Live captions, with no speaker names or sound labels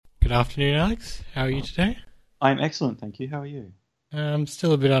Good afternoon, Alex. How are you today? I'm excellent, thank you. How are you? I'm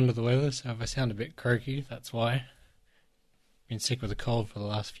still a bit under the weather, so if I sound a bit croaky, that's why. Been sick with a cold for the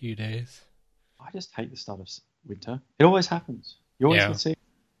last few days. I just hate the start of winter. It always happens. You always Yeah. get sick.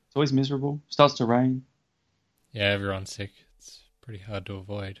 It's always miserable. Starts to rain. Yeah, everyone's sick. It's pretty hard to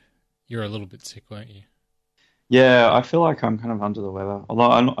avoid. You're a little bit sick, weren't you? Yeah, I feel like I'm kind of under the weather.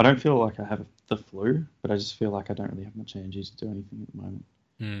 Although I don't feel like I have the flu, but I just feel like I don't really have much energy to do anything at the moment.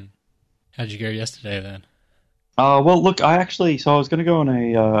 Hmm. How'd you go yesterday, then? Well, look, so I was going to go on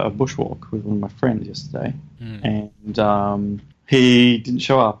a bushwalk with one of my friends yesterday, Hmm. and he didn't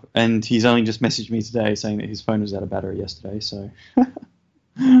show up, and he's only just messaged me today saying that his phone was out of battery yesterday. So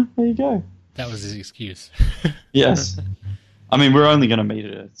there you go. That was his excuse. Yes. I mean, we're only going to meet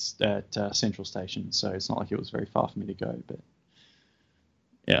at Central Station, so it's not like it was very far for me to go. But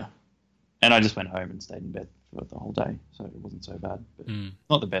yeah, and I just went home and stayed in bed for the whole day, so it wasn't so bad. But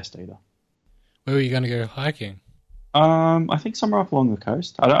not the best either. Where were you going to go hiking? I think somewhere up along the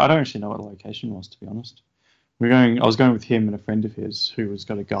coast. I don't actually know what the location was, to be honest. I was going with him and a friend of his who was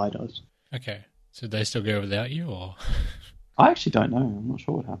going to guide us. Okay, so did they still go without you, or? I actually don't know. I'm not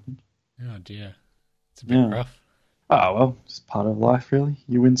sure what happened. Oh dear, it's a bit rough. Oh well, it's part of life, really.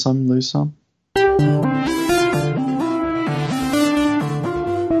 You win some, lose some.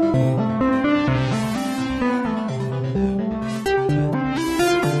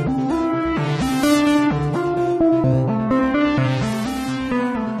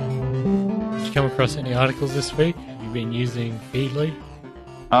 Did you come across any articles this week? Have you been using Feedly?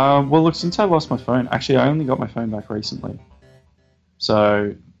 Well, look, since I lost my phone, actually, I only got my phone back recently.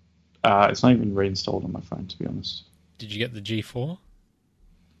 So it's not even reinstalled on my phone, to be honest. Did you get the G4?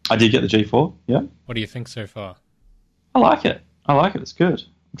 I did get the G4, yeah. What do you think so far? I like it. It's good.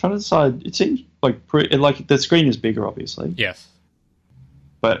 I'm trying to decide. It seems like the screen is bigger, obviously. Yes.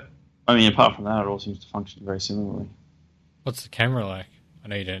 But, I mean, apart from that, it all seems to function very similarly. What's the camera like? I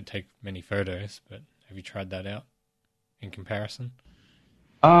know you don't take many photos, but have you tried that out in comparison?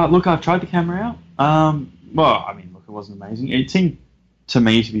 Look, I've tried the camera out. Well, I mean, look, it wasn't amazing. It seemed to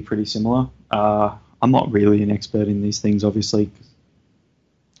me to be pretty similar. I'm not really an expert in these things, obviously, 'cause,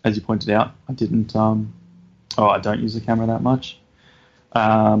 as you pointed out, I don't use the camera that much.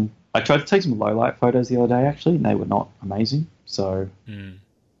 I tried to take some low light photos the other day, actually, and they were not amazing. So,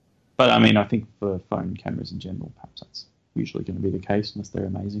 but I mean, I think for phone cameras in general, perhaps that's usually going to be the case unless they're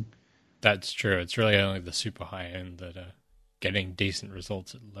amazing. That's true. It's really only the super high end that are getting decent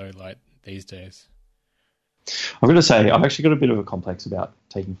results at low light these days. I've got to say, I've actually got a bit of a complex about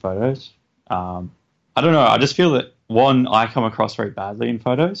taking photos. I don't know. I just feel that, one, I come across very badly in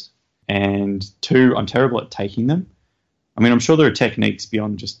photos, and two, I'm terrible at taking them. I mean, I'm sure there are techniques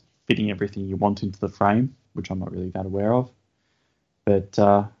beyond just fitting everything you want into the frame, which I'm not really that aware of. But,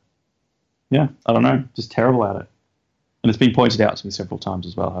 yeah, I don't know. Just terrible at it. And it's been pointed out to me several times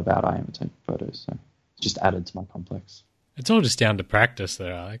as well how bad I am at taking photos. So it's just added to my complex. It's all just down to practice, though,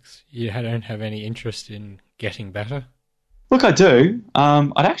 Alex. You don't have any interest in getting better? Look, I do.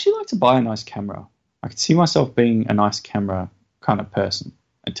 I'd actually like to buy a nice camera. I could see myself being a nice camera kind of person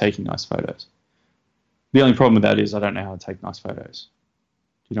and taking nice photos. The only problem with that is I don't know how to take nice photos.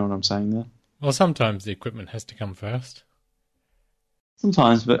 Do you know what I'm saying there? Well, sometimes the equipment has to come first.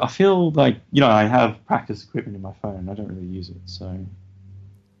 Sometimes, but I feel like, I have practice equipment in my phone and I don't really use it, so...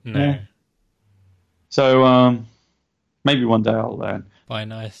 No. Yeah. So, maybe one day I'll learn. Buy a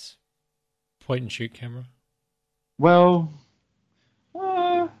nice point-and-shoot camera. Well,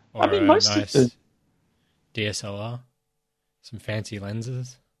 Or I mean, a most nice of the... DSLR. Some fancy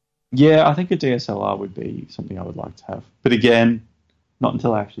lenses. Yeah, I think a DSLR would be something I would like to have. But again, not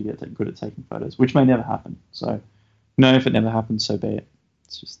until I actually get good at taking photos, which may never happen. So, if it never happens, so be it.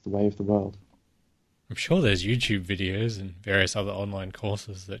 It's just the way of the world. I'm sure there's YouTube videos and various other online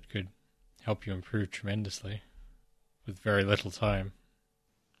courses that could help you improve tremendously with very little time.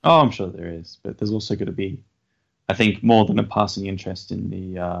 Oh, I'm sure there is, but there's also going to be, I think, more than a passing interest in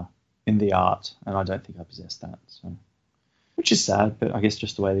the art, and I don't think I possess that. So, which is sad, but I guess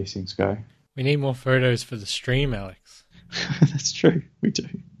just the way these things go. We need more photos for the stream, Alex. That's true, we do.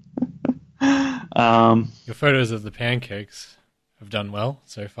 Your photos of the pancakes have done well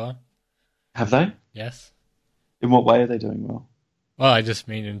so far. Have they? Yes. In what way are they doing well? Well, I just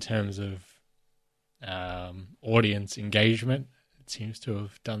mean in terms of audience engagement. It seems to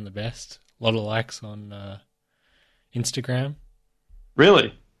have done the best. A lot of likes on Instagram.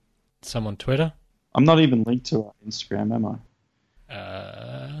 Really? Some on Twitter. I'm not even linked to Instagram, am I?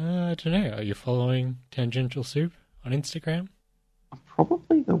 I don't know. Are you following Tangential Soup on Instagram? I'm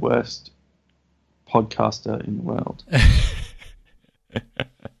probably the worst podcaster in the world.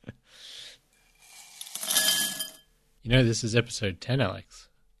 this is episode 10, Alex.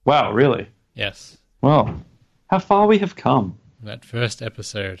 Wow, really? Yes. Well, how far we have come. That first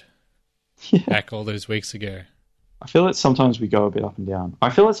episode. Yeah. Back all those weeks ago. I feel that sometimes we go a bit up and down.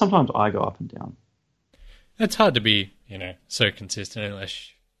 I feel that sometimes I go up and down. It's hard to be, so consistent unless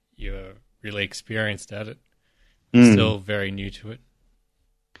you're really experienced at it. Still very new to it.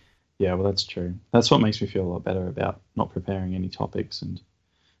 Yeah, well, that's true. That's what makes me feel a lot better about not preparing any topics and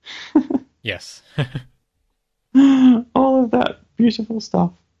Yes. all of that beautiful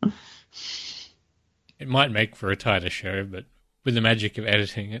stuff. It might make for a tighter show, but with the magic of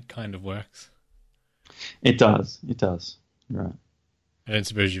editing, it kind of works. It does. It does. Right. I don't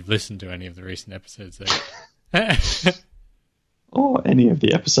suppose you've listened to any of the recent episodes, though. Or any of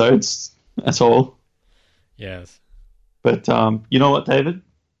the episodes at all. Yes. But you know what, David?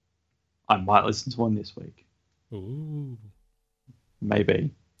 I might listen to one this week. Ooh.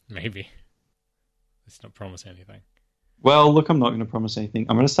 Maybe. Let's not promise anything. Well, look, I'm not going to promise anything.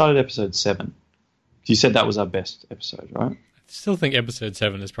 I'm going to start at episode 7. You said that was our best episode, right? I still think episode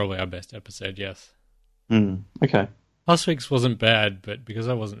 7 is probably our best episode, yes. Okay. Last week's wasn't bad, but because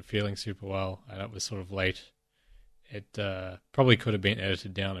I wasn't feeling super well and it was sort of late, it probably could have been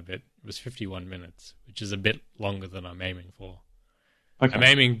edited down a bit. It was 51 minutes, which is a bit longer than I'm aiming for. Okay. I'm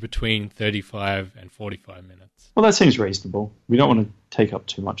aiming between 35 and 45 minutes. Well, that seems reasonable. We don't want to take up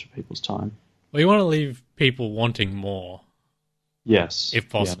too much of people's time. Well, you want to leave people wanting more. Yes. If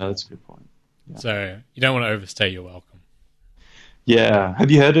possible. Yeah, no, that's a good point. Yeah. So you don't want to overstay your welcome. Yeah. Have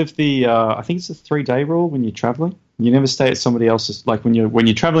you heard of the, I think it's a 3-day rule when you're traveling? You never stay at somebody else's, like when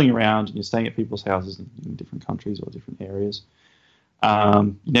you're traveling around and you're staying at people's houses in different countries or different areas,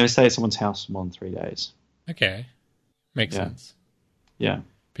 you never stay at someone's house for more than 3 days. Okay. Makes sense. Yeah.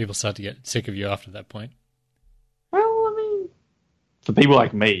 People start to get sick of you after that point. Well, I mean, for people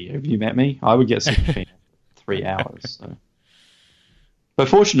like me, have you met me? I would get sick of being 3 hours. So. But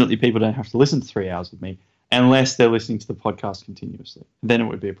fortunately, people don't have to listen to 3 hours with me unless they're listening to the podcast continuously. Then it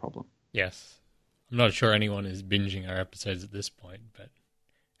would be a problem. Yes. I'm not sure anyone is binging our episodes at this point, but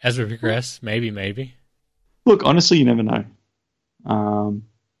as we progress, maybe. Look, honestly, you never know. I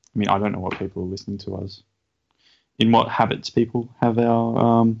mean, I don't know what people are listening to us. In what habits people have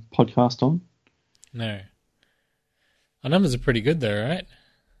our podcast on. No. Our numbers are pretty good though, right?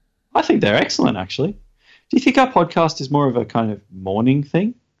 I think they're excellent, actually. Do you think our podcast is more of a kind of morning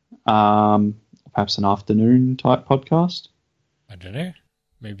thing? Perhaps an afternoon type podcast? I don't know.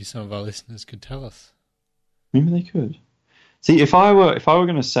 Maybe some of our listeners could tell us. Maybe they could. See, if I were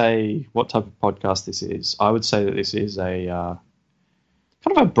going to say what type of podcast this is, I would say that this is a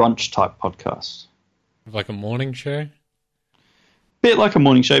kind of a brunch type podcast. Like a morning show? Bit like a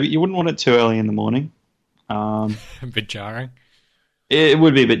morning show, but you wouldn't want it too early in the morning. A bit jarring? It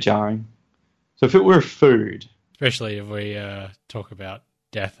would be a bit jarring. So if it were food... Especially if we talk about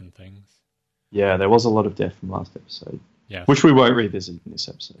death and things. Yeah, there was a lot of death from last episode. Yeah. Which we won't revisit in this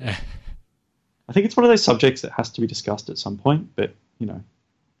episode. I think it's one of those subjects that has to be discussed at some point, but,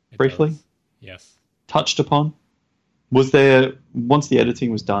 briefly. Does. Yes. Touched upon. Was there, once the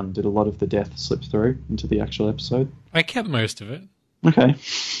editing was done, did a lot of the death slip through into the actual episode? I kept most of it. Okay.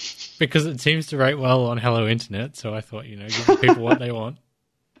 Because it seems to rate well on Hello Internet, so I thought, give the people what they want.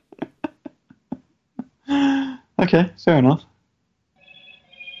 Okay, fair enough.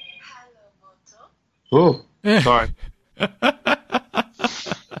 Oh, sorry.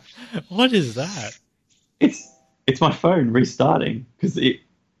 What is that? It's my phone restarting because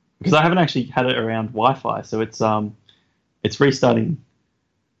I haven't actually had it around Wi-Fi, so it's restarting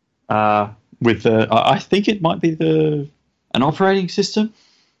with I think it might be an operating system,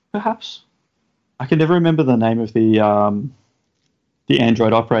 perhaps. I can never remember the name of the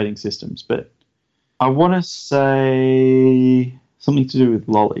Android operating systems, but I want to say something to do with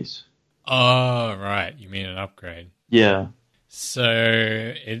lollies. Oh, right. You mean an upgrade. Yeah. So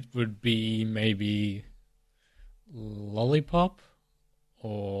it would be maybe Lollipop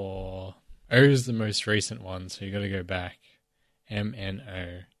or O's the most recent one, so you got to go back.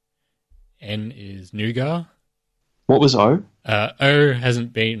 MNO. N is Nougat. What was O? O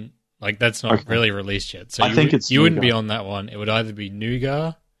hasn't been, that's not really released yet. So I think it's you wouldn't be on that one. It would either be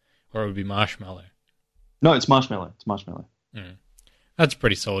Nougat or it would be Marshmallow. No, it's Marshmallow. It's Marshmallow. Mm. That's a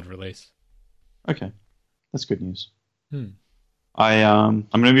pretty solid release. Okay. That's good news. I'm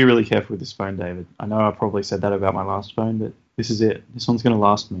going to be really careful with this phone, David. I know I probably said that about my last phone, but this is it. This one's going to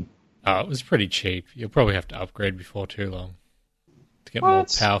last me. Oh, it was pretty cheap. You'll probably have to upgrade before too long to get more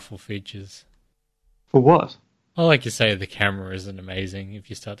powerful features. For what? Well, like you say, the camera isn't amazing. If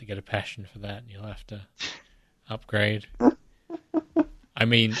you start to get a passion for that, you'll have to upgrade. I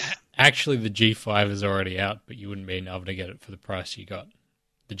mean, actually the G5 is already out, but you wouldn't be able to get it for the price you got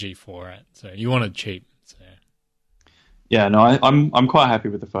the G4 at. So you want it cheap. So Yeah, no, I'm quite happy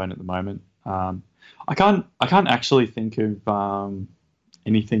with the phone at the moment. I can't actually think of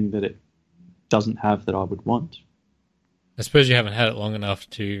anything that it doesn't have that I would want. I suppose you haven't had it long enough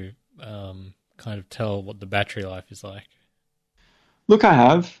to kind of tell what the battery life is like. Look, I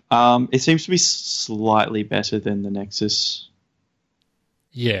have. It seems to be slightly better than the Nexus.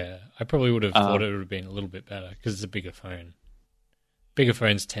 Yeah, I probably would have thought it would have been a little bit better because it's a bigger phone. Bigger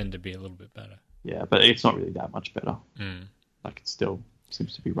phones tend to be a little bit better. Yeah, but it's not really that much better. Mm. Like, it still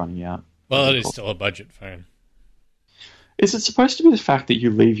seems to be running out. Well, it is still a budget phone. Is it supposed to be the fact that you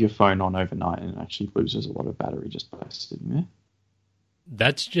leave your phone on overnight and it actually loses a lot of battery just by sitting there?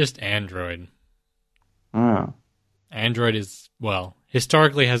 That's just Android. Oh. Android is, well,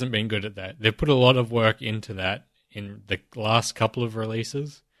 historically hasn't been good at that. They've put a lot of work into that in the last couple of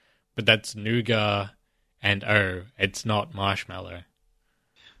releases, but that's Nougat and it's not Marshmallow.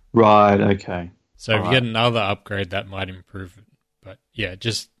 Right, okay. So if you get another upgrade, that might improve it. But yeah,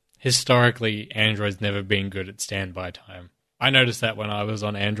 just historically, Android's never been good at standby time. I noticed that when I was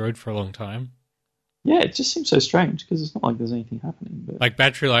on Android for a long time. Yeah, it just seems so strange because it's not like there's anything happening. But like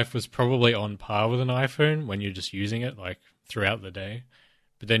battery life was probably on par with an iPhone when you're just using it like throughout the day.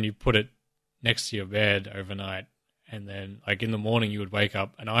 But then you put it next to your bed overnight and then like in the morning you would wake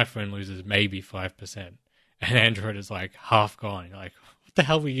up, an iPhone loses maybe 5% and Android is like half gone. You're like, what the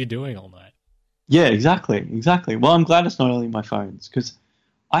hell were you doing all night? Yeah, exactly. Well, I'm glad it's not only my phones because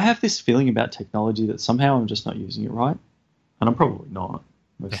I have this feeling about technology that somehow I'm just not using it right. And I'm probably not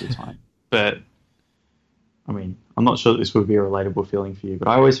most of the time. But, I mean, I'm not sure that this would be a relatable feeling for you, but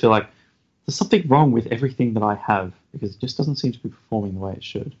I always feel like there's something wrong with everything that I have because it just doesn't seem to be performing the way it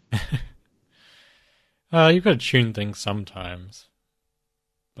should. You've got to tune things sometimes.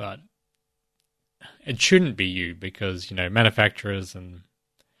 But it shouldn't be you because, manufacturers and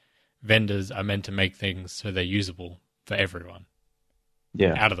vendors are meant to make things so they're usable for everyone.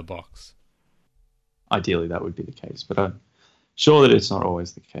 Yeah. Out of the box. Ideally, that would be the case, but I'm sure that it's not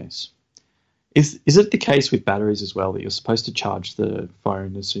always the case. Is it the case with batteries as well that you're supposed to charge the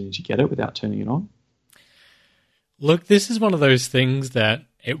phone as soon as you get it without turning it on? Look, this is one of those things that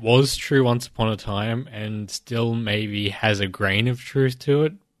it was true once upon a time and still maybe has a grain of truth to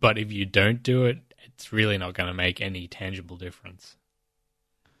it, but if you don't do it, it's really not going to make any tangible difference.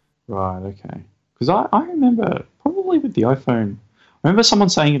 Right, okay. Because I remember, probably with the iPhone, I remember someone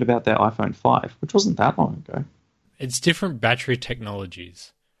saying it about their iPhone 5, which wasn't that long ago. It's different battery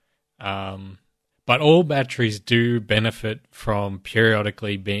technologies. But all batteries do benefit from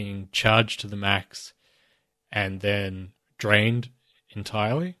periodically being charged to the max and then drained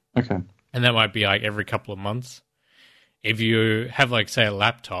entirely. Okay. And that might be like every couple of months. If you have like, say, a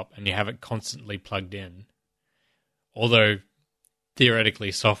laptop and you have it constantly plugged in, although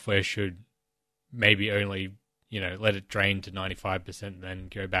theoretically software should maybe only, let it drain to 95% and then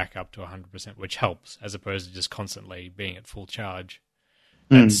go back up to 100%, which helps as opposed to just constantly being at full charge.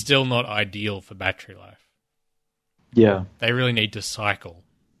 That's still not ideal for battery life. Yeah. They really need to cycle.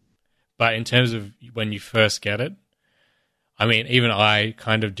 But in terms of when you first get it, I mean, even I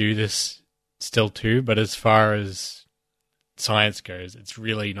kind of do this still too, but as far as science goes, it's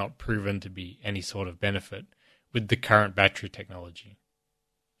really not proven to be any sort of benefit with the current battery technology.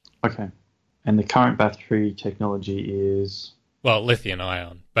 Okay. And the current battery technology is? Well,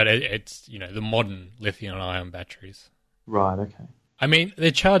 lithium-ion, but it's, the modern lithium-ion batteries. Right, okay. I mean, they're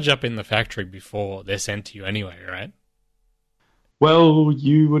charged up in the factory before they're sent to you anyway, right? Well,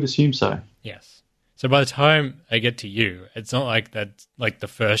 you would assume so. Yes. So by the time they get to you, it's not like that's like the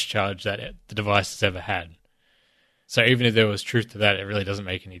first charge that the device has ever had. So even if there was truth to that, it really doesn't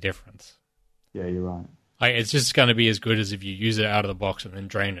make any difference. Yeah, you're right. Like, it's just going to be as good as if you use it out of the box and then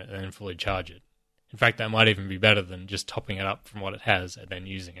drain it and then fully charge it. In fact, that might even be better than just topping it up from what it has and then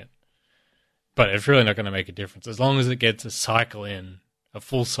using it. But it's really not going to make a difference. As long as it gets a cycle in, a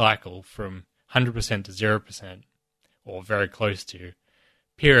full cycle from 100% to 0%, or very close to,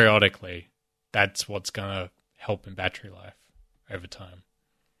 periodically, that's what's going to help in battery life over time.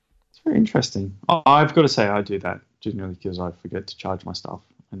 It's very interesting. I've got to say I do that generally because I forget to charge my stuff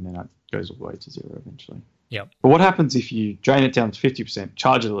and then it goes all the way to zero eventually. Yep. But what happens if you drain it down to 50%,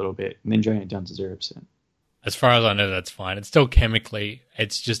 charge it a little bit, and then drain it down to 0%? As far as I know, that's fine. It's still chemically,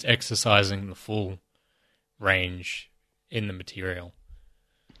 it's just exercising the full range in the material.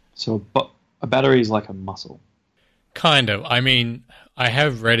 So a battery is like a muscle. Kind of. I mean, I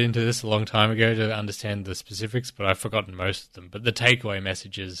have read into this a long time ago to understand the specifics, but I've forgotten most of them. But the takeaway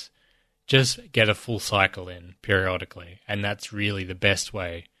message is just get a full cycle in periodically, and that's really the best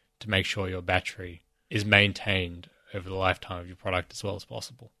way to make sure your battery is maintained over the lifetime of your product as well as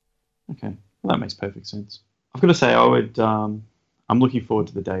possible. Okay, well, that makes perfect sense. I've got to say, I'm looking forward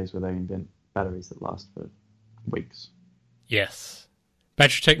to the days where they invent batteries that last for weeks. Yes.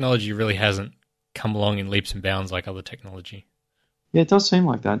 Battery technology really hasn't come along in leaps and bounds like other technology. Yeah, it does seem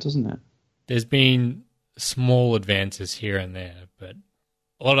like that, doesn't it? There's been small advances here and there, but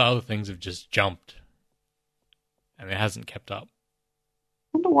a lot of other things have just jumped, and it hasn't kept up.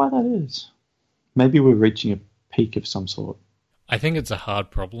 I wonder why that is. Maybe we're reaching a peak of some sort. I think it's a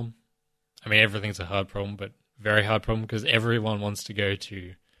hard problem. I mean, everything's a hard problem, but very hard problem because everyone wants to go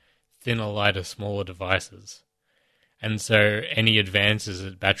to thinner, lighter, smaller devices. And so any advances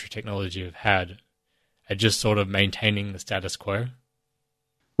that battery technology have had are just sort of maintaining the status quo.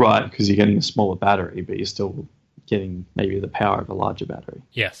 Right, because you're getting a smaller battery, but you're still getting maybe the power of a larger battery.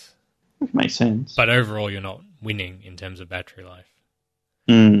 Yes. Which makes sense. But overall, you're not winning in terms of battery life.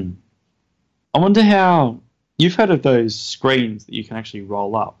 I wonder how... You've heard of those screens that you can actually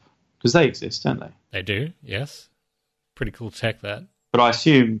roll up, because they exist, don't they? They do, yes. Pretty cool tech, that. But I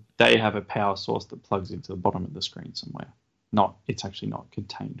assume they have a power source that plugs into the bottom of the screen somewhere. It's actually not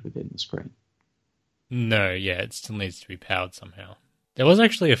contained within the screen. No, yeah, it still needs to be powered somehow. There was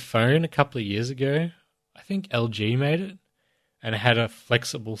actually a phone a couple of years ago. I think LG made it, and it had a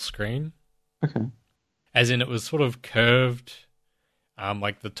flexible screen. Okay. As in, it was sort of curved.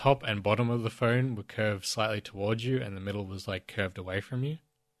 Like the top and bottom of the phone were curved slightly towards you, and the middle was like curved away from you.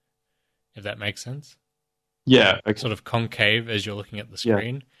 If that makes sense. Yeah. Okay. Sort of concave as you're looking at the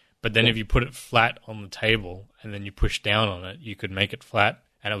screen. Yeah. But then if you put it flat on the table and then you push down on it, you could make it flat,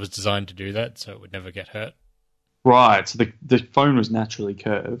 and it was designed to do that, so it would never get hurt. Right. So the phone was naturally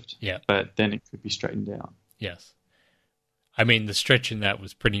curved. Yeah. But then it could be straightened down. Yes. I mean, the stretch in that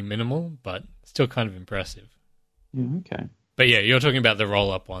was pretty minimal, but still kind of impressive. Yeah. Okay. But yeah, you're talking about the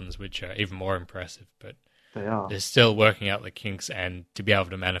roll-up ones, which are even more impressive, but they are. They're still working out the kinks, and to be able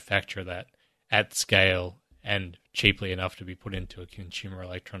to manufacture that at scale and cheaply enough to be put into a consumer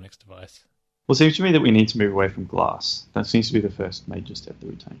electronics device. Well, it seems to me that we need to move away from glass. That seems to be the first major step that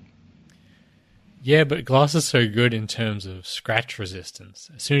we take. Yeah, but glass is so good in terms of scratch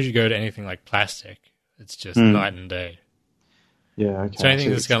resistance. As soon as you go to anything like plastic, it's just night and day. Yeah, okay. So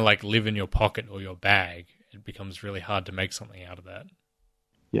anything that's going to like live in your pocket or your bag, it becomes really hard to make something out of that.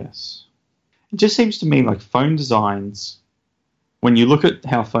 Yes. It just seems to me like phone designs, when you look at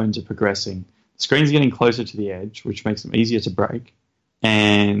how phones are progressing, the screens are getting closer to the edge, which makes them easier to break.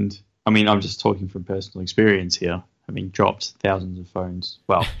 And, I mean, I'm just talking from personal experience here, having dropped thousands of phones.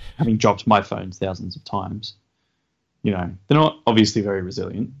 Well, having dropped my phones thousands of times. You know, they're not obviously very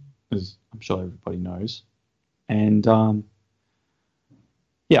resilient, as I'm sure everybody knows. And,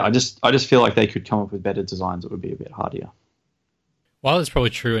 yeah, I just feel like they could come up with better designs that would be a bit hardier. While it's probably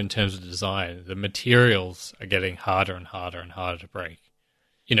true in terms of design, the materials are getting harder and harder and harder to break.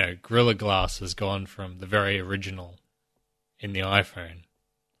 You know, Gorilla Glass has gone from the very original in the iPhone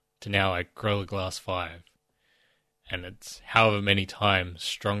to now like Gorilla Glass 5. And it's however many times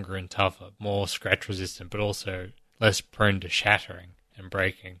stronger and tougher, more scratch resistant, but also less prone to shattering and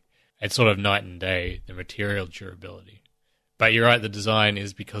breaking. It's sort of night and day, the material durability. But you're right, the design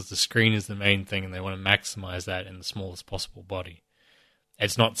is because the screen is the main thing and they want to maximize that in the smallest possible body.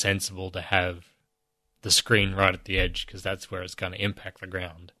 It's not sensible to have the screen right at the edge because that's where it's going to impact the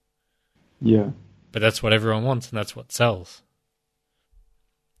ground. Yeah. But that's what everyone wants and that's what sells.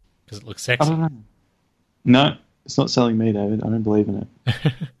 Because it looks sexy. I don't know. No, it's not selling me, David. I don't believe in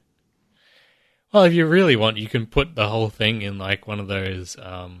it. Well, if you really want, you can put the whole thing in like one of those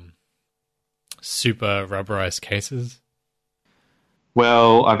super rubberized cases.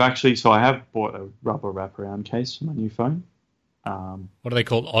 Well, I have bought a rubber wraparound case for my new phone. What are they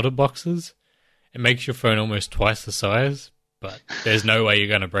called? Otter boxes? It makes your phone almost twice the size, but there's no way you're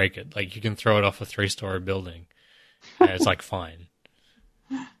going to break it. Like, you can throw it off a 3-story building, and it's like fine.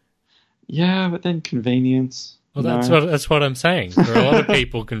 Yeah, but then convenience. Well, that's what I'm saying. For a lot of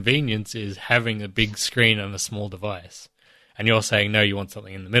people, convenience is having a big screen on a small device. And you're saying, no, you want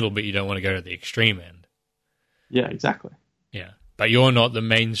something in the middle, but you don't want to go to the extreme end. Yeah, exactly. Yeah, but you're not the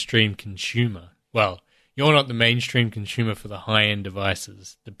mainstream consumer. Well, you're not the mainstream consumer for the high-end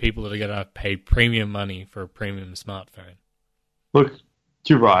devices, the people that are going to pay premium money for a premium smartphone. Look,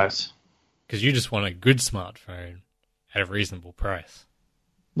 you're right. Because you just want a good smartphone at a reasonable price.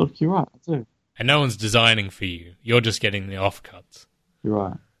 Look, you're right, I do. And no one's designing for you. You're just getting the offcuts. You're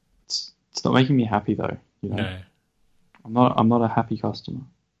right. It's not making me happy, though. You know? No. I'm not a happy customer.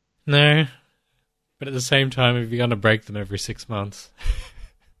 No. But at the same time, if you're going to break them every 6 months...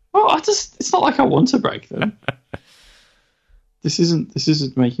 Well, it's not like I want to break them. This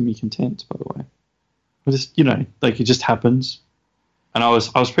isn't making me content, by the way. I just, like it just happens. And I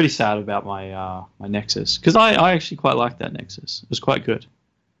was pretty sad about my Nexus because I actually quite liked that Nexus. It was quite good,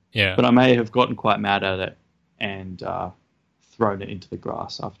 Yeah. but I may have gotten quite mad at it and thrown it into the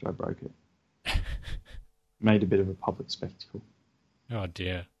grass after I broke it. Made a bit of a public spectacle. Oh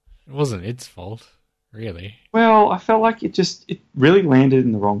dear. It wasn't its fault, really. Well, I felt like it really landed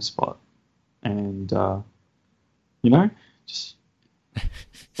in the wrong spot, and just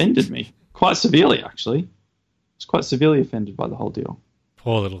offended me quite severely. Actually, I was quite severely offended by the whole deal.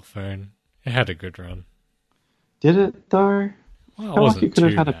 Poor little phone. It had a good run. Did it though? Well, I felt like it could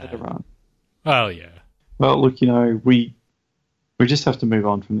have had a better run. Well, yeah. Well, look, we just have to move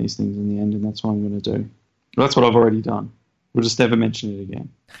on from these things in the end, and that's what I'm going to do. That's what I've already done. We'll just never mention it again.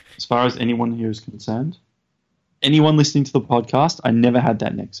 As far as anyone here is concerned, anyone listening to the podcast, I never had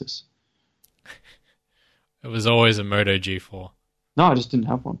that Nexus. It was always a Moto G4. No, I just didn't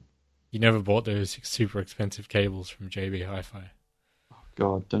have one. You never bought those super expensive cables from JB Hi-Fi. Oh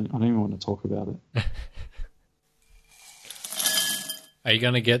God, I don't even want to talk about it. Are you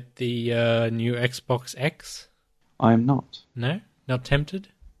going to get the new Xbox X? I am not. No? Not tempted?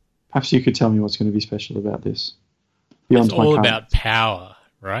 Perhaps you could tell me what's going to be special about this. Beyond It's all about power,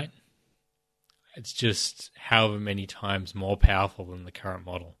 right? It's just however many times more powerful than the current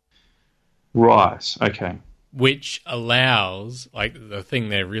model. Right, okay. Which allows, like, the thing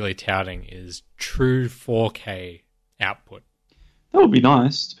they're really touting is true 4K output. That would be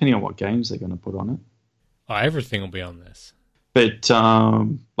nice, depending on what games they're going to put on it. Oh, everything will be on this. But,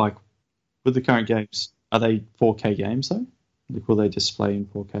 like, with the current games, are they 4K games, though? Like, will they display in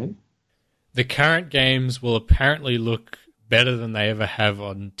 4K? The current games will apparently look better than they ever have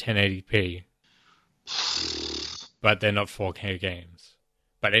on 1080p. But they're not 4K games.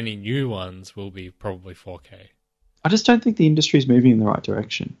 But any new ones will be probably 4K. I just don't think the industry is moving in the right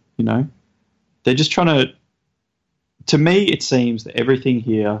direction, They're just trying to... To me, it seems that everything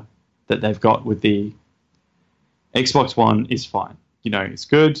here that they've got with the Xbox One is fine. It's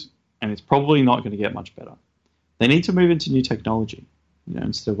good, and it's probably not going to get much better. They need to move into new technology,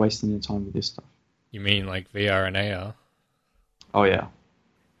 instead of wasting their time with this stuff. You mean like VR and AR? Oh, yeah.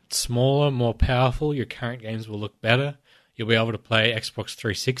 It's smaller, more powerful. Your current games will look better. You'll be able to play Xbox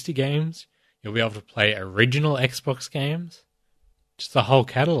 360 games. You'll be able to play original Xbox games. Just the whole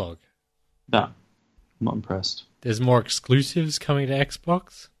catalogue. No, I'm not impressed. There's more exclusives coming to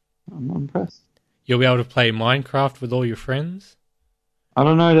Xbox. I'm not impressed. You'll be able to play Minecraft with all your friends. I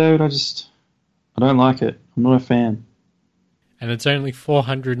don't know, dude. I don't like it. I'm not a fan. And it's only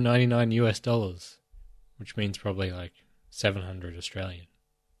 $499, which means probably like 700 Australian.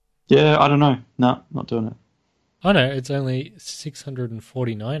 Yeah, I don't know. No, not doing it. Oh no, it's only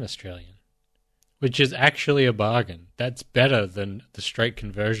 649 Australian, which is actually a bargain. That's better than the straight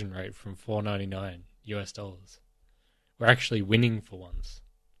conversion rate from $499. We're actually winning for once.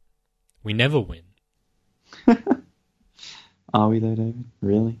 We never win. Are we though, David?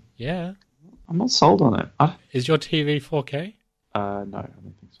 Really? Yeah. I'm not sold on it. Is your TV 4K? No, I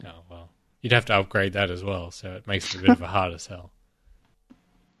don't think so. Oh, well. You'd have to upgrade that as well, so it makes it a bit of a harder sell.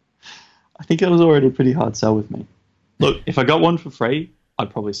 I think it was already a pretty hard sell with me. Look, if I got one for free,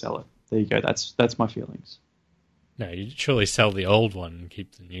 I'd probably sell it. There you go. That's my feelings. No, you'd surely sell the old one and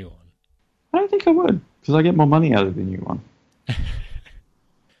keep the new one. I don't think I would, because I get more money out of the new one.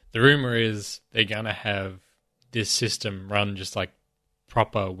 The rumor is they're going to have this system run just like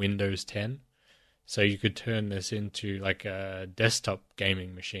proper Windows 10. So you could turn this into like a desktop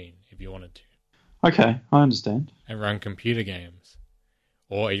gaming machine if you wanted to. Okay, I understand. And run computer games.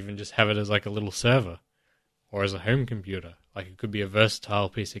 Or even just have it as like a little server. Or as a home computer. Like it could be a versatile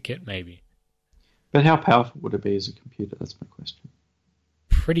piece of kit maybe. But how powerful would it be as a computer? That's my question.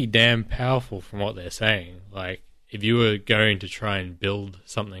 Pretty damn powerful from what they're saying. Like if you were going to try and build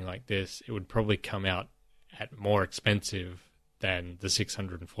something like this, it would probably come out at more expensive than the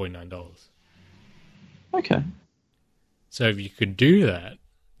 $649. Okay. So if you could do that,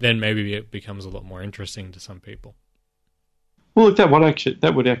 then maybe it becomes a lot more interesting to some people. Well, look, that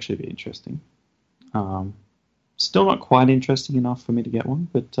would actually be interesting. Still not quite interesting enough for me to get one,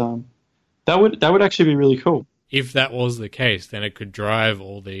 but that would actually be really cool. If that was the case, then it could drive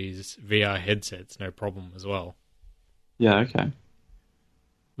all these VR headsets, no problem as well. Yeah, okay.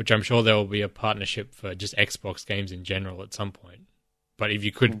 Which I'm sure there will be a partnership for just Xbox games in general at some point. But if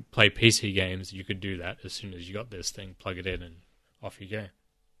you could play PC games, you could do that as soon as you got this thing, plug it in, and off you go.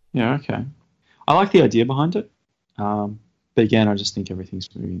 Yeah, okay. I like the idea behind it. But again, I just think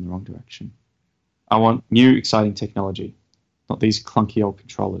everything's moving in the wrong direction. I want new, exciting technology, not these clunky old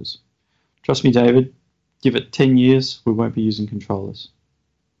controllers. Trust me, David, Give it 10 years, we won't be using controllers.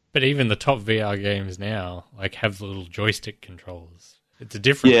 But even the top VR games now like have the little joystick controllers. It's a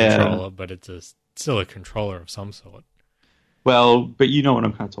different controller, but it's still a controller of some sort. Well, but you know what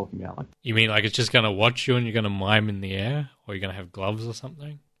I'm kind of talking about. Like, you mean like it's just going to watch you and you're going to mime in the air? Or you're going to have gloves or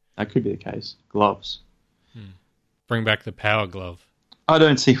something? that could be the case. Gloves. Bring back the power glove. I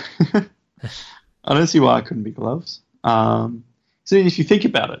don't see I don't see why it couldn't be gloves. So if you think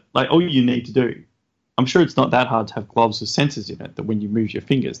about it, like all you need to do, I'm sure it's not that hard to have gloves with sensors in it that when you move your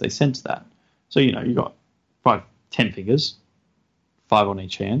fingers, they sense that. So, you've got 10 fingers, 5 on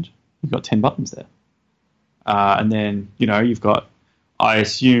each hand. You've got 10 buttons there. And then, you've got, I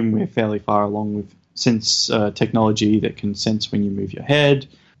assume we're fairly far along with sense technology that can sense when you move your head.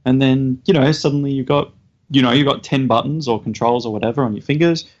 And then, suddenly you've got 10 buttons or controls or whatever on your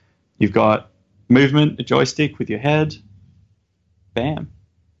fingers. You've got movement, a joystick with your head. Bam.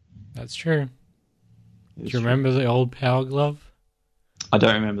 That's true. Do you remember the old Power Glove? I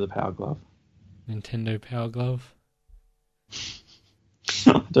don't remember the Power Glove. Nintendo Power Glove?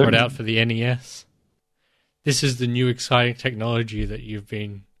 Brought out for the NES. This is the new exciting technology that you've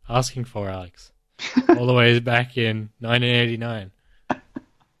been asking for, Alex. All the way back in 1989.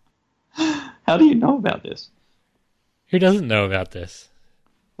 How do you know about this? Who doesn't know about this?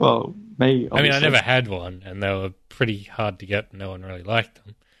 Well, me, obviously. I mean, I never had one, and they were pretty hard to get. No one really liked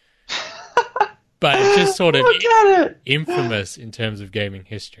them. But it's just sort of infamous in terms of gaming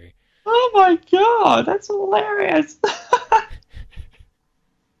history. Oh my god, that's hilarious.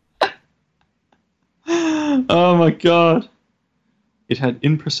 Oh my god. It had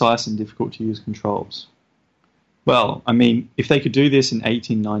imprecise and difficult to use controls. Well, I mean, if they could do this in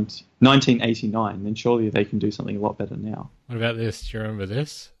 1989, then surely they can do something a lot better now. What about this? Do you remember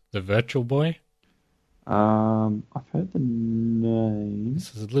this? The Virtual Boy? I've heard the name.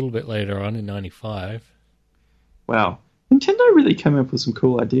 This is a little bit later on in 95. Wow. Nintendo really came up with some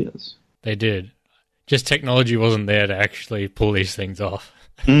cool ideas. They did. Just technology wasn't there to actually pull these things off.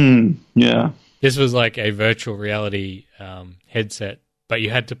 Yeah. This was like a virtual reality headset, but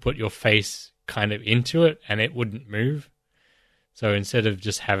you had to put your face kind of into it and it wouldn't move. So instead of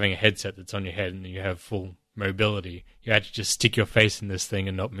just having a headset that's on your head and you have full mobility, you had to just stick your face in this thing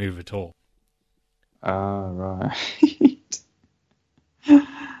and not move at all. Right.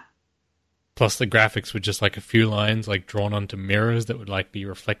 Plus the graphics were just like a few lines like drawn onto mirrors that would like be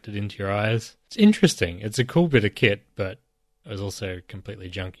reflected into your eyes. It's interesting. It's a cool bit of kit, but it was also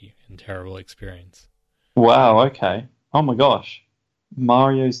completely junky and terrible experience. Wow, okay. Oh my gosh.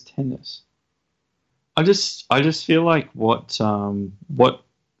 Mario's Tennis. I just feel like what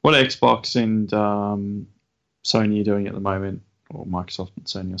Xbox and Sony are doing at the moment, or Microsoft and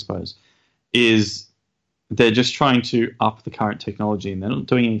Sony, I suppose, is they're just trying to up the current technology and they're not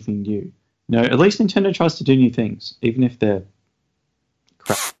doing anything new. At least Nintendo tries to do new things, even if they're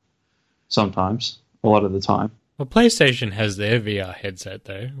crap sometimes, a lot of the time. Well, PlayStation has their VR headset,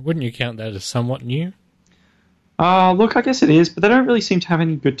 though. Wouldn't you count that as somewhat new? Look, I guess it is, but they don't really seem to have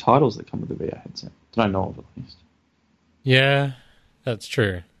any good titles that come with the VR headset, that I know of at least. Yeah, that's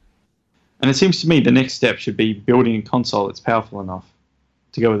true. And it seems to me the next step should be building a console that's powerful enough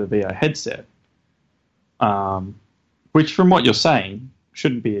to go with a VR headset. Which, from what you're saying,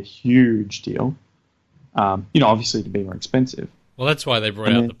 shouldn't be a huge deal. Obviously to be more expensive. Well, that's why they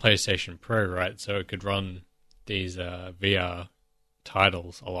brought out the PlayStation Pro, right? So it could run these VR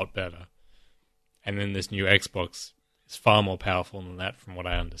titles a lot better. And then this new Xbox is far more powerful than that, from what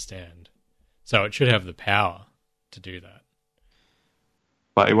I understand. So it should have the power to do that.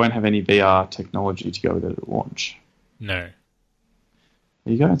 But it won't have any VR technology to go with it at launch. No.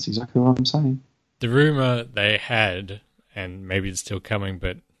 There you go. That's exactly what I'm saying. The rumor they had, and maybe it's still coming,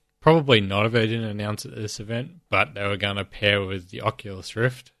 but probably not if they didn't announce it at this event, but they were going to pair with the Oculus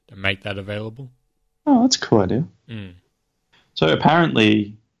Rift to make that available. Oh, that's a cool idea. Mm. So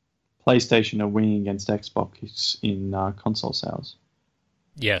apparently PlayStation are winning against Xbox in console sales.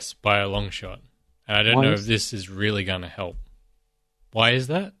 Yes, by a long shot. And I don't know if this is really going to help. Why is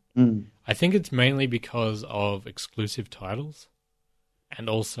that? I think it's mainly because of exclusive titles. And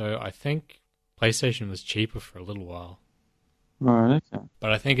also, I think PlayStation was cheaper for a little while. Right, okay.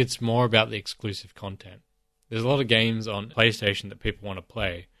 But I think it's more about the exclusive content. There's a lot of games on PlayStation that people want to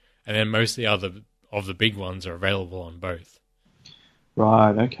play, and then most of the big ones are available on both.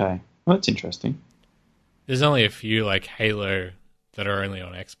 Right, okay. Well, that's interesting. There's only a few, like Halo, that are only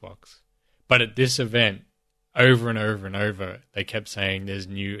on Xbox. But at this event, over and over and over, they kept saying there's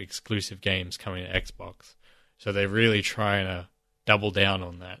new exclusive games coming to Xbox. So they're really trying to double down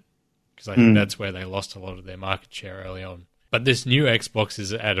on that, because I think that's where they lost a lot of their market share early on. But this new Xbox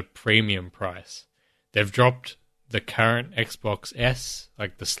is at a premium price. they've dropped the current Xbox S,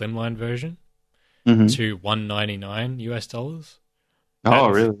 like the slimline version, Mm-hmm. to $199 US. Oh,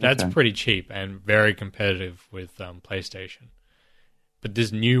 really? That's Okay. pretty cheap and very competitive with PlayStation. But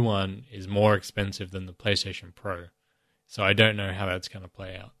this new one is more expensive than the PlayStation Pro. So I don't know how that's going to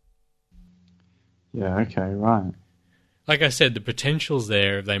play out. Yeah, okay, right. Like I said, the potential's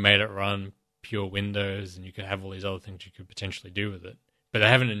there if they made it run pure Windows and you could have all these other things you could potentially do with it. But they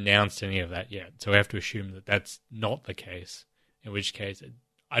haven't announced any of that yet. So we have to assume that that's not the case. In which case,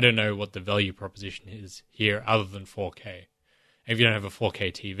 I don't know what the value proposition is here other than 4K. If you don't have a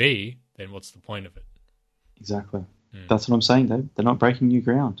 4K TV, then what's the point of it? Exactly. That's what I'm saying, Dave. They're not breaking new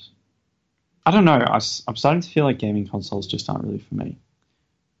ground. I don't know. I'm starting to feel like gaming consoles just aren't really for me.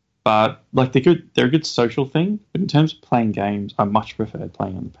 But like they're a good social thing. But in terms of playing games, I much prefer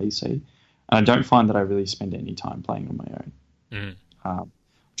playing on the PC, and I don't find that I really spend any time playing on my own.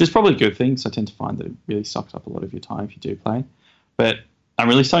 Which is probably a good thing, because I tend to find that it really sucks up a lot of your time if you do play. But I'm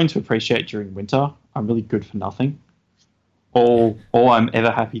really starting to appreciate during winter. I'm really good for nothing. All I'm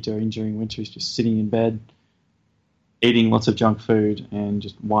ever happy doing during winter is just sitting in bed, eating lots of junk food, and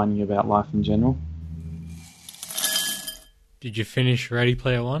just whining about life in general. Did you finish Ready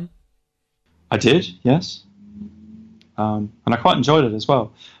Player One? I did, yes. And I quite enjoyed it as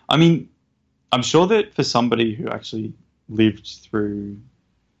well. I mean, I'm sure that for somebody who actually lived through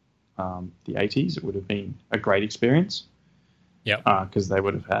the 80s, it would have been a great experience. Yeah. Because they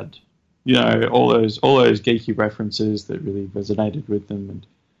would have had, all those geeky references that really resonated with them and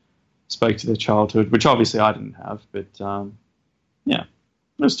spoke to their childhood, which obviously I didn't have, but yeah,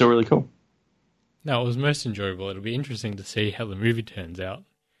 it was still really cool. No, it was most enjoyable. It'll be interesting to see how the movie turns out.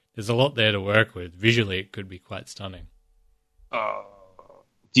 There's a lot there to work with. Visually, it could be quite stunning.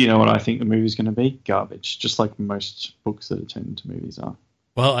 Do you know what I think the movie's going to be? Garbage, just like most books that are turned into movies are.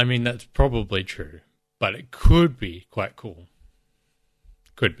 Well, I mean, that's probably true, but it could be quite cool.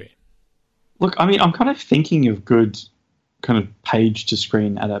 Could be. Look, I mean, I'm kind of thinking of good kind of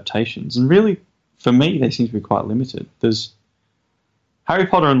page-to-screen adaptations, and really, for me, they seem to be quite limited. There's Harry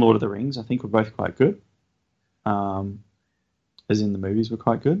Potter and Lord of the Rings, I think, were both quite good. As in the movies were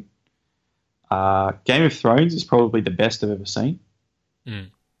quite good. Game of Thrones is probably the best I've ever seen.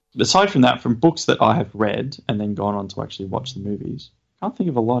 Aside from that, from books that I have read and then gone on to actually watch the movies, I can't think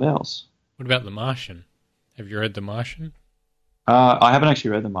of a lot else. What about The Martian? Have you read The Martian? I haven't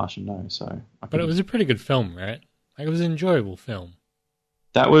actually read The Martian, no. But it was a pretty good film, right? Like, it was an enjoyable film.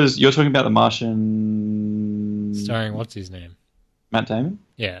 You're talking about The Martian... Starring what's his name? Matt Damon?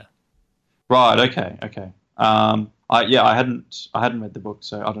 Yeah. Right, okay. I hadn't read the book,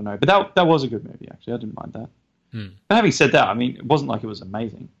 so I don't know. But that was a good movie, actually. I didn't mind that. But having said that, I mean, it wasn't like it was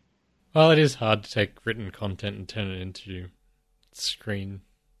amazing. Well, it is hard to take written content and turn it into screen.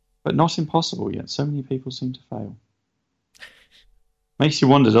 But not impossible yet. So many people seem to fail. Makes you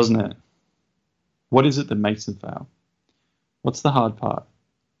wonder, doesn't it? What is it that makes them fail? What's the hard part?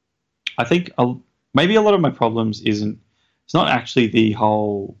 I think maybe a lot of my problems it's not actually the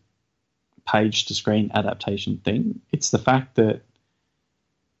whole page-to-screen adaptation thing. It's the fact that,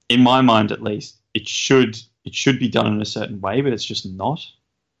 in my mind at least, it should be done in a certain way, but it's just not.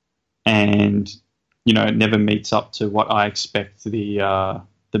 And, it never meets up to what I expect the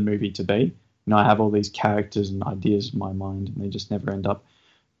movie to be. I have all these characters and ideas in my mind, and they just never end up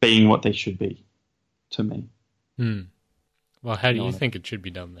being what they should be to me. Well, how do you think it should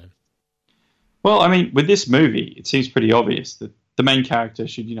be done then? Well, I mean, with this movie, it seems pretty obvious that the main character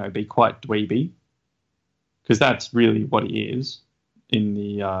should, be quite dweeby, because that's really what he is in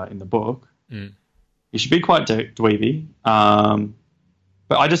the book. He should be quite dweeby,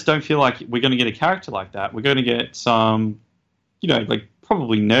 but I just don't feel like we're going to get a character like that. We're going to get some, like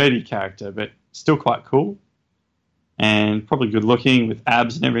probably nerdy character, but still quite cool, and probably good looking with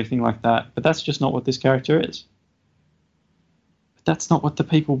abs and everything like that. But that's just not what this character is. But that's not what the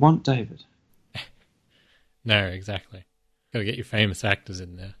people want, David. No, exactly. Got to get your famous actors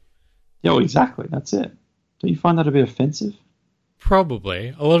in there. Yeah, well, exactly. That's it. Don't you find that a bit offensive?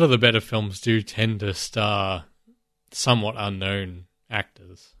 Probably. A lot of the better films do tend to star somewhat unknown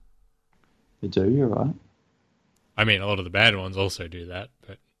actors. They do, you're right. I mean, a lot of the bad ones also do that,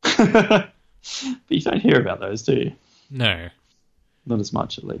 but... But you don't hear about those, do you? No. Not as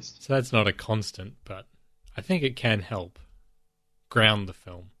much, at least. So that's not a constant, but I think it can help ground the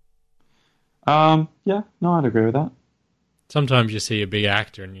film. Yeah, no, I'd agree with that. Sometimes you see a big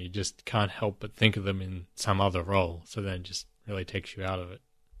actor and you just can't help but think of them in some other role, so then it just really takes you out of it.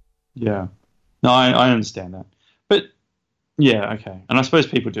 Yeah. No, I understand that. But, yeah, okay. And I suppose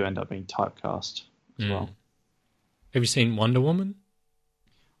people do end up being typecast as well. Have you seen Wonder Woman?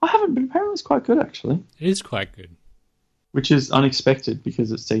 I haven't, but apparently it's quite good actually, It is quite good. which is unexpected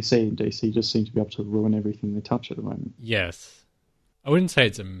because it's DC and DC just seem to be able to ruin everything they touch at the moment. Yes. I wouldn't say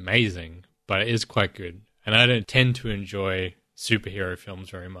it's amazing, but it is quite good. And I don't tend to enjoy superhero films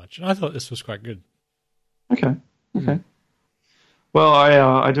very much. And I thought this was quite good. Okay. Well,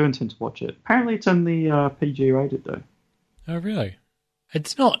 I do intend to watch it. Apparently, it's only PG rated though. Oh, really?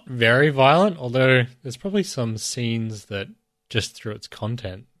 It's not very violent, although there's probably some scenes that, just through its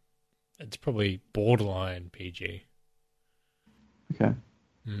content, it's probably borderline PG. Okay.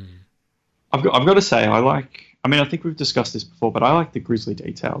 I've got to say, I think we've discussed this before, but I like the grisly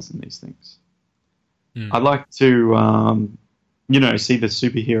details in these things. I like to, see the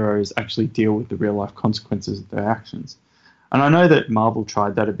superheroes actually deal with the real life consequences of their actions. And I know that Marvel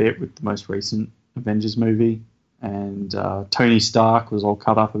tried that a bit with the most recent Avengers movie, and Tony Stark was all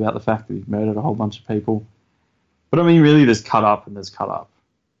cut up about the fact that he murdered a whole bunch of people. But I mean, really, there's cut up and there's cut up.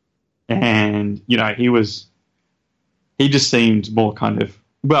 And, he just seemed more kind of,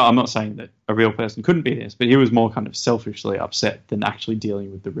 well, I'm not saying that a real person couldn't be this, but he was more kind of selfishly upset than actually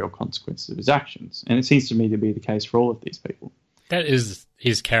dealing with the real consequences of his actions. And it seems to me to be the case for all of these people. That is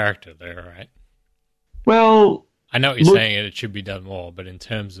his character, though, right? Well, I know what you're saying, it should be done more, but in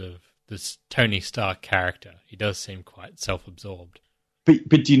terms of this Tony Stark character, he does seem quite self-absorbed. But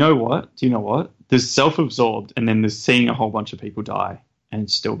do you know what? There's self-absorbed, and then there's seeing a whole bunch of people die and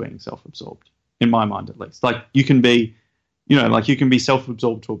still being self-absorbed, in my mind at least. Like, you can be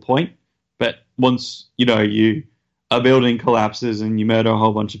self-absorbed to a point, but once, a building collapses and you murder a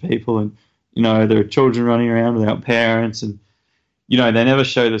whole bunch of people and, there are children running around without parents and, they never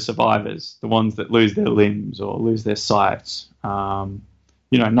show the survivors, the ones that lose their limbs or lose their sights. None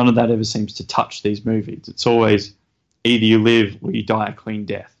of that ever seems to touch these movies. It's always either you live or you die a clean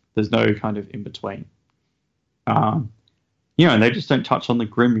death. There's no kind of in-between. And they just don't touch on the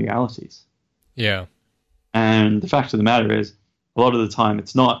grim realities. Yeah. And the fact of the matter is, a lot of the time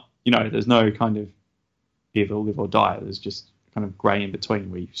it's not, there's no kind of either live or die. There's just kind of grey in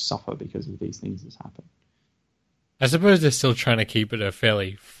between where you suffer because of these things that happen. I suppose they're still trying to keep it a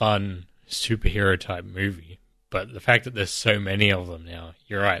fairly fun superhero type movie, but the fact that there's so many of them now,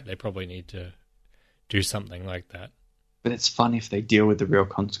 you're right, they probably need to do something like that. But it's fun if they deal with the real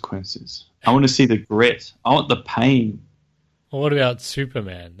consequences. I want to see the grit. I want the pain. Well, what about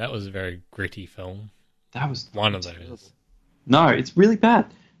Superman? That was a very gritty film. That was one of terrible. those. No, it's really bad.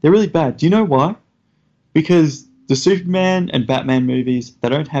 They're really bad. Do you know why? Because the Superman and Batman movies, they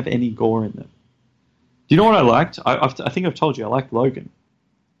don't have any gore in them. Do you know what I liked? I think I've told you, I liked Logan.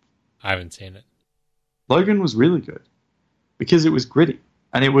 I haven't seen it. Logan was really good because it was gritty.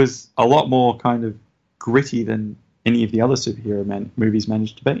 And it was a lot more kind of gritty than any of the other superhero movies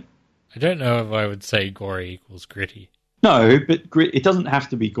managed to be. I don't know if I would say gory equals gritty. No, but it doesn't have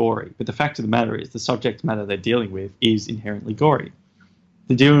to be gory. But the fact of the matter is the subject matter they're dealing with is inherently gory.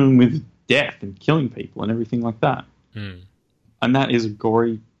 They're dealing with death and killing people and everything like that. And that is a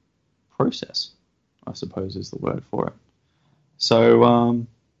gory process, I suppose is the word for it. So,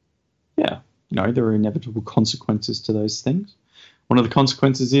 there are inevitable consequences to those things. One of the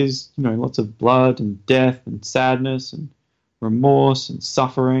consequences is, lots of blood and death and sadness and remorse and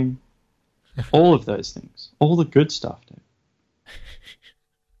suffering. All of those things. All the good stuff, dude.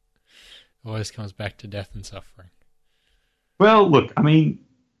 Always comes back to death and suffering. Well, look, I mean,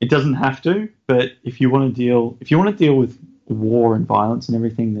 it doesn't have to, but if you want to deal with war and violence and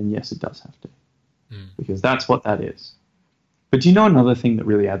everything, then yes, it does have to. Because that's what that is. But do you know another thing that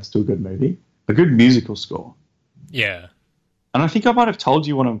really adds to a good movie? A good musical score. Yeah. And I think I might have told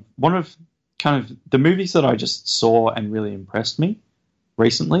you one of kind of the movies that I just saw and really impressed me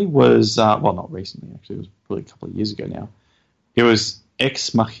recently was, not recently, actually, it was probably a couple of years ago now. It was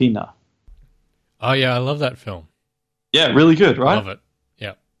Ex Machina. Oh, yeah, I love that film. Yeah, really good, right? Love it,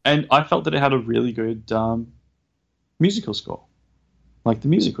 yeah. And I felt that it had a really good musical score. Like, the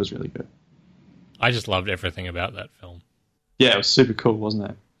music was really good. I just loved everything about that film. Yeah, it was super cool, wasn't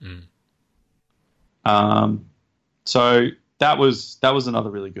it? So that was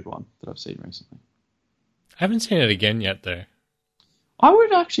another really good one that I've seen recently. I haven't seen it again yet, though. I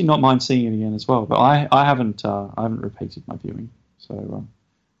would actually not mind seeing it again as well, but I haven't repeated my viewing, so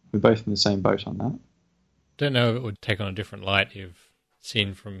we're both in the same boat on that. Don't know if it would take on a different light if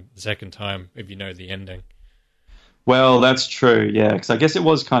seen from the second time if you know the ending. Well, that's true, yeah, because I guess it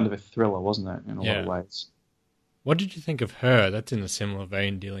was kind of a thriller, wasn't it, in a lot of ways. What did you think of Her? That's in a similar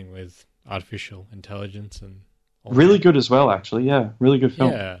vein, dealing with artificial intelligence and all really that. good as well, actually. Yeah, really good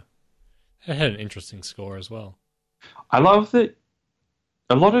film. Yeah, it had an interesting score as well. I love that.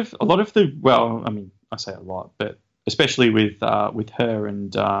 A lot of the, well, I mean, I say a lot, but especially with her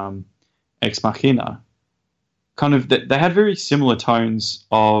and Ex Machina, kind of they had very similar tones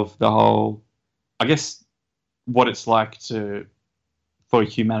of the whole, I guess, what it's like for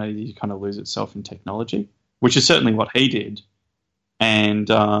humanity to kind of lose itself in technology, which is certainly what he did, and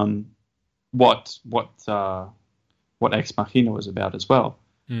what Ex Machina was about as well.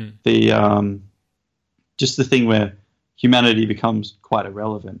 The just the thing where humanity becomes quite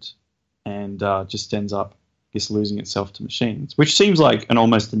irrelevant and just ends up, I guess, losing itself to machines, which seems like an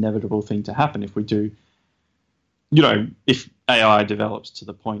almost inevitable thing to happen if we do, if AI develops to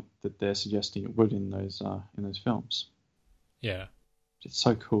the point that they're suggesting it would in those films. Yeah. It's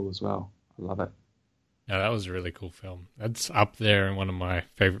so cool as well. I love it. No, that was a really cool film. That's up there in one of my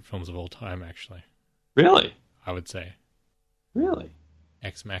favorite films of all time, actually. Really? I would say. Really?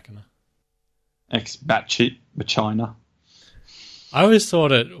 Ex Machina. Ex Machina. I always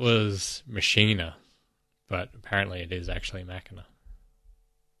thought it was Machina, but apparently it is actually Machina.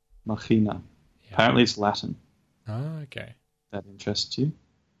 Machina. Yeah. Apparently it's Latin. Oh, okay. That interests you?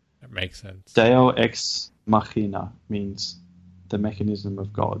 That makes sense. Deo ex machina means the mechanism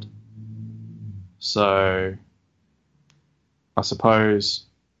of God. So I suppose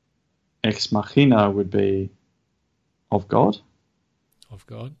ex machina would be of God? Of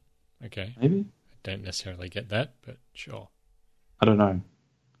God? Okay. Maybe? I don't necessarily get that, but sure. I don't know.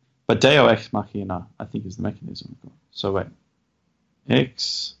 But Deo ex machina, I think, is the mechanism of God. So wait.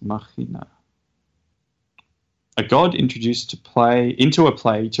 Ex machina. A god introduced into a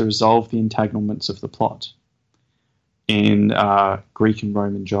play to resolve the entanglements of the plot in Greek and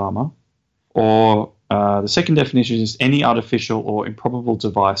Roman drama. Or the second definition is any artificial or improbable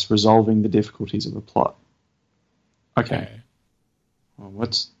device resolving the difficulties of a plot. Okay. Well,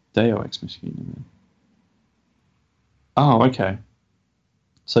 what's Deo ex machina then? Oh, okay.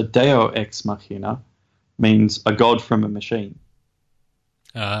 So Deo ex machina means a god from a machine.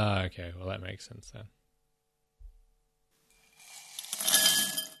 Ah, okay. Well, that makes sense then.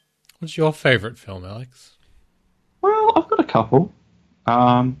 What's your favourite film, Alex? Well, I've got a couple.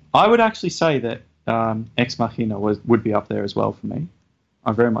 I would actually say that Ex Machina would be up there as well for me.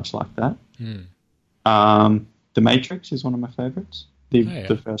 I very much like that. The Matrix is one of my favourites.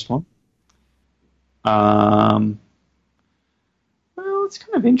 The first one. Well, it's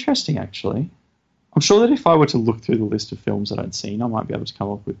kind of interesting, actually. I'm sure that if I were to look through the list of films that I'd seen, I might be able to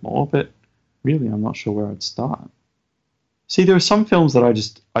come up with more, but really I'm not sure where I'd start. See, there are some films that I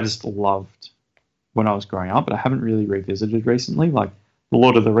just loved when I was growing up, but I haven't really revisited recently, like The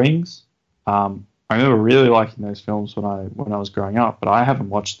Lord of the Rings. I remember really liking those films when I was growing up, but I haven't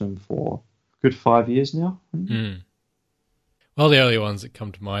watched them for a good 5 years now. Well, the only ones that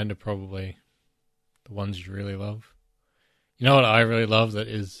come to mind are probably the ones you really love. You know what I really love that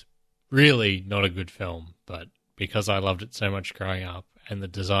is really not a good film, but because I loved it so much growing up, and the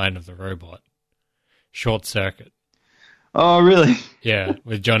design of the robot, Short Circuit. Oh, really? Yeah,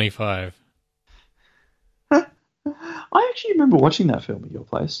 with Johnny Five. I actually remember watching that film at your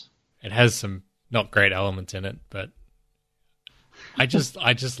place. It has some not great elements in it, but I just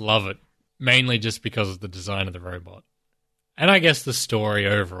love it, mainly just because of the design of the robot. And I guess the story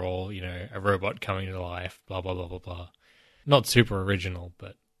overall, a robot coming to life, blah, blah, blah, blah, blah. Not super original,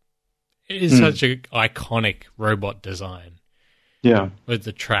 but it is such an iconic robot design. Yeah. With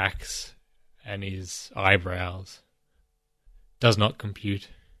the tracks and his eyebrows. Does not compute.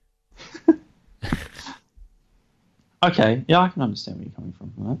 Okay, yeah, I can understand where you're coming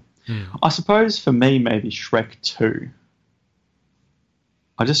from that. I suppose for me, maybe Shrek 2.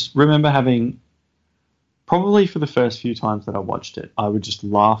 I just remember having, probably for the first few times that I watched it, I would just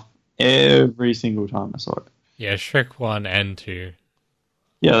laugh every single time I saw it. Yeah, Shrek 1 and 2.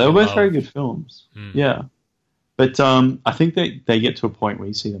 Yeah, they were both very good films. Yeah. But I think they get to a point where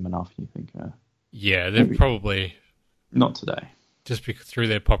you see them enough and you think... yeah, they're probably... Not today. Just because through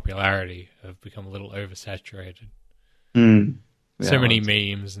their popularity have become a little oversaturated. So many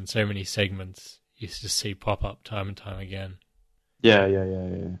memes and so many segments you used to see pop up time and time again. Yeah.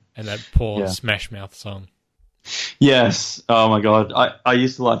 And that poor Smash Mouth song. Yes. Oh my God. I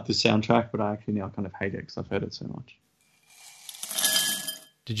used to like the soundtrack, but I actually now kind of hate it because I've heard it so much.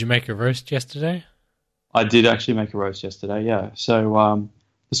 Did you make a roast yesterday? I did actually make a roast yesterday, yeah. So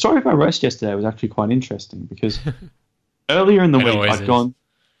the story of my roast yesterday was actually quite interesting because earlier in the week I'd gone...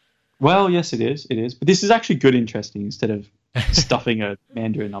 Well, yes, it is. But this is actually good interesting instead of stuffing a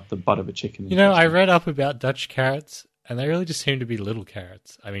mandarin up the butt of a chicken. I read up about Dutch carrots, and they really just seem to be little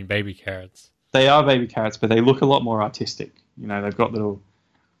carrots. I mean, baby carrots. They are baby carrots, but they look a lot more artistic. They've got little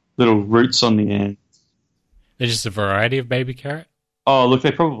roots on the end. They're just a variety of baby carrot? Oh, look,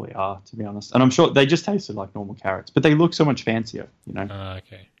 they probably are, to be honest. And I'm sure they just tasted like normal carrots, but they look so much fancier, you know.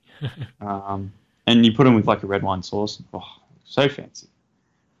 Okay. Um, and you put them with like a red wine sauce. Oh, so fancy.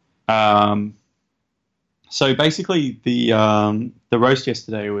 Um, so basically, the roast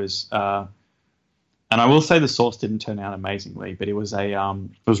yesterday was, and I will say the sauce didn't turn out amazingly, but it was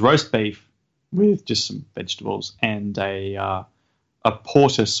roast beef with just some vegetables and a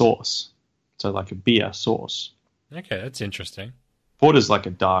porter sauce, so like a beer sauce. Okay, that's interesting. Porter's like a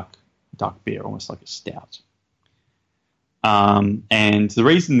dark beer, almost like a stout. And the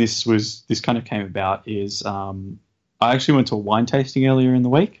reason this kind of came about is I actually went to a wine tasting earlier in the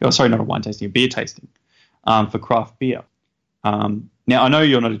week. Oh, sorry, not a wine tasting, a beer tasting for craft beer. Now I know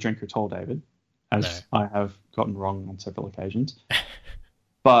you're not a drinker at all, David, as No. I have gotten wrong on several occasions.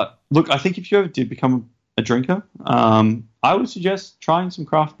 But look, I think if you ever did become a drinker, I would suggest trying some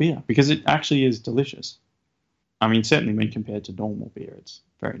craft beer because it actually is delicious. I mean, certainly when compared to normal beer, it's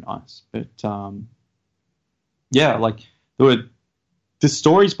very nice. But yeah, like the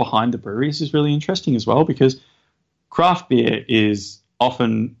stories behind the breweries is really interesting as well because craft beer is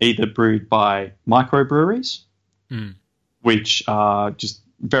often either brewed by microbreweries, Mm. which are just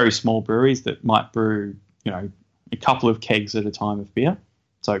very small breweries that might brew, a couple of kegs at a time of beer.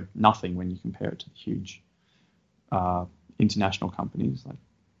 So nothing when you compare it to the huge international companies like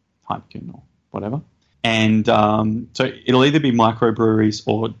Heineken or whatever. And so it'll either be microbreweries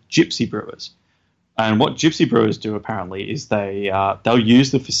or gypsy brewers. And what gypsy brewers do apparently is they'll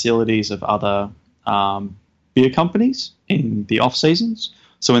use the facilities of other beer companies in the off seasons.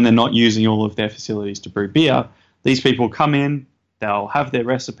 So when they're not using all of their facilities to brew beer, these people come in, they'll have their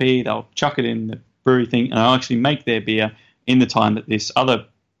recipe, they'll chuck it in the brewery thing, and they'll actually make their beer in the time that this other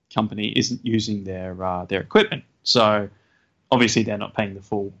company isn't using their equipment. So obviously they're not paying the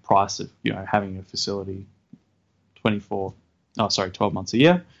full price of having a facility 12 months a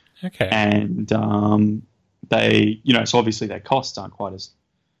year. Okay. And so obviously their costs aren't quite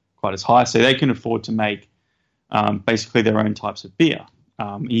as high, so they can afford to make basically their own types of beer.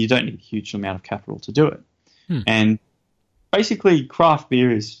 You don't need a huge amount of capital to do it. And basically, craft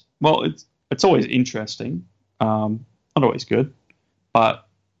beer is, well, it's always interesting, not always good, but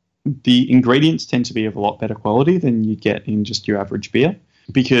the ingredients tend to be of a lot better quality than you get in just your average beer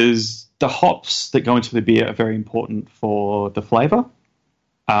because the hops that go into the beer are very important for the flavor.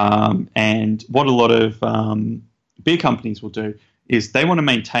 And what a lot of beer companies will do is they want to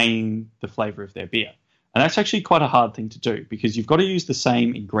maintain the flavor of their beer. And that's actually quite a hard thing to do because you've got to use the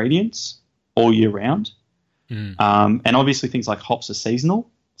same ingredients all year round. And obviously things like hops are seasonal.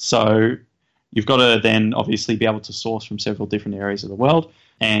 So you've got to then obviously be able to source from several different areas of the world.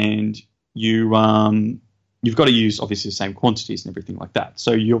 And you've got to use obviously the same quantities and everything like that.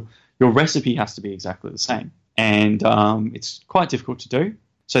 So your recipe has to be exactly the same. And it's quite difficult to do.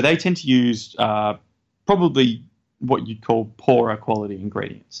 So they tend to use probably what you'd call poorer quality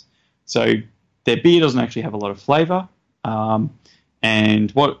ingredients. So their beer doesn't actually have a lot of flavor.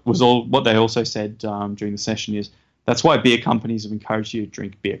 And what they also said during the session is that's why beer companies have encouraged you to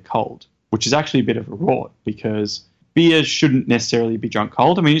drink beer cold, which is actually a bit of a rort because beer shouldn't necessarily be drunk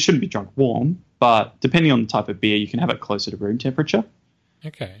cold. I mean, it shouldn't be drunk warm, but depending on the type of beer, you can have it closer to room temperature.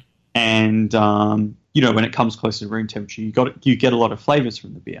 Okay. And when it comes closer to room temperature, you get a lot of flavors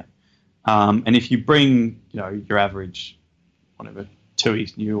from the beer. And if you bring your average whatever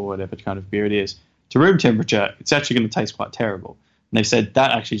 2E's new or whatever kind of beer it is to room temperature, it's actually going to taste quite terrible. And they said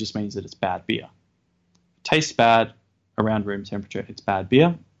that actually just means that it's bad beer. It tastes bad around room temperature, it's bad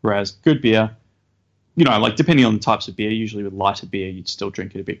beer. Whereas good beer, like depending on the types of beer, usually with lighter beer, you'd still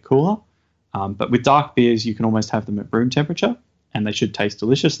drink it a bit cooler. But with dark beers, you can almost have them at room temperature and they should taste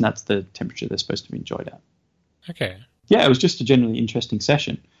delicious. And that's the temperature they're supposed to be enjoyed at. Okay. Yeah, it was just a generally interesting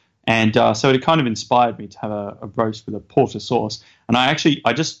session. And so it kind of inspired me to have a roast with a porter sauce. And I actually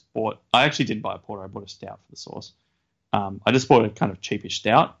didn't buy a porter, I bought a stout for the sauce. I just bought a kind of cheapish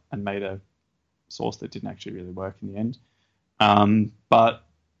stout and made a sauce that didn't actually really work in the end. But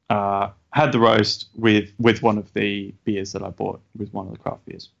had the roast with one of the beers that I bought with one of the craft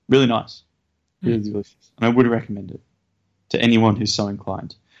beers. Really nice. Really delicious. And I would recommend it to anyone who's so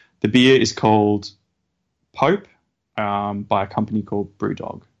inclined. The beer is called Pope by a company called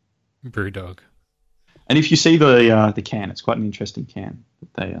Brewdog. Brewdog. And if you see the can, it's quite an interesting can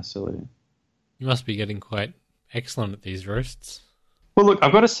that they sell it in. You must be getting quite excellent at these roasts. Well, look,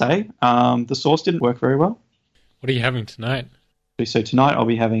 I've got to say, the sauce didn't work very well. What are you having tonight? So tonight I'll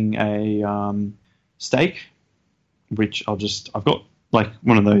be having a steak, which I've got like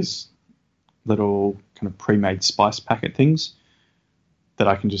one of those little kind of pre-made spice packet things that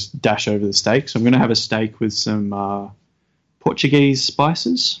I can just dash over the steak. So I'm going to have a steak with some Portuguese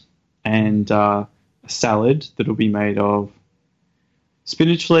spices and a salad that'll be made of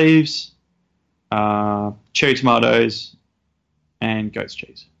spinach leaves, cherry tomatoes, and goat's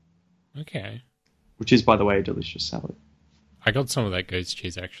cheese, Okay. which is, by the way, a delicious salad. I got some of that goat's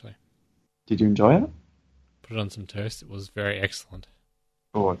cheese, actually. Did you enjoy it? Put it on some toast. It was very excellent.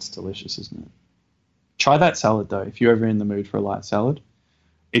 Oh, it's delicious, isn't it? Try that salad, though, if you're ever in the mood for a light salad.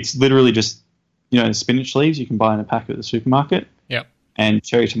 It's literally just, the spinach leaves you can buy in a packet at the supermarket. Yep. And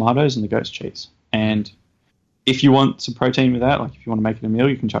cherry tomatoes and the goat's cheese. And if you want some protein with that, like if you want to make it a meal,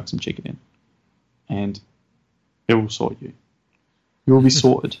 you can chuck some chicken in. And it will sort you. You will be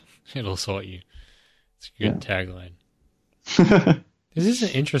sorted. It'll sort you. It's a good tagline. This is an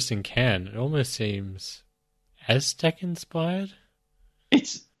interesting can. It almost seems Aztec inspired.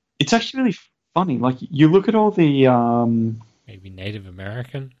 It's actually really funny. Like you look at all the maybe Native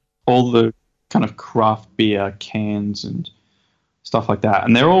American, all the kind of craft beer cans and stuff like that,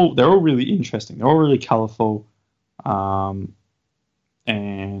 and they're all really interesting. They're all really colourful, and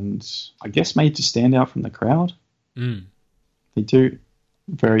I guess made to stand out from the crowd. They do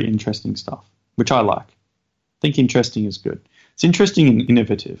very interesting stuff, which I like. I think interesting is good. It's interesting and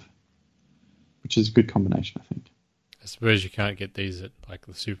innovative, which is a good combination, I think. I suppose you can't get these at like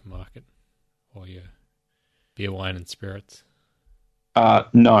the supermarket or your beer, wine, and spirits.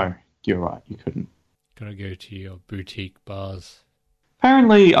 No, you're right. You couldn't. Gotta go to your boutique bars.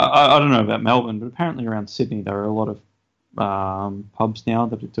 Apparently, I don't know about Melbourne, but apparently around Sydney there are a lot of pubs now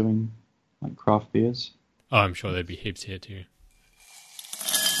that are doing like craft beers. Oh, I'm sure there'd be heaps here too.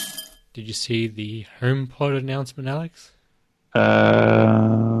 Did you see the HomePod announcement, Alex?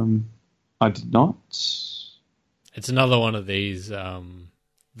 I did not. It's another one of these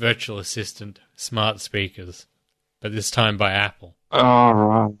virtual assistant smart speakers, but this time by Apple. Oh,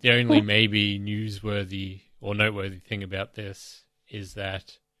 right. The only maybe newsworthy or noteworthy thing about this is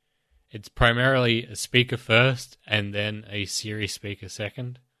that it's primarily a speaker first and then a Siri speaker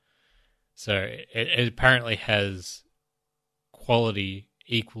second. So it apparently has quality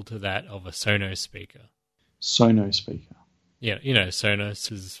equal to that of a Sonos speaker. Sonos speaker. Yeah, Sonos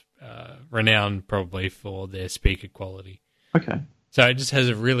is renowned probably for their speaker quality. Okay. So it just has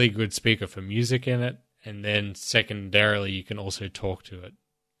a really good speaker for music in it, and then secondarily you can also talk to it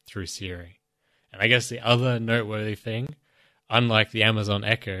through Siri. And I guess the other noteworthy thing, unlike the Amazon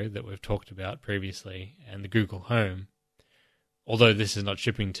Echo that we've talked about previously and the Google Home, although this is not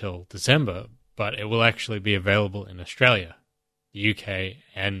shipping till December, but it will actually be available in Australia, the UK,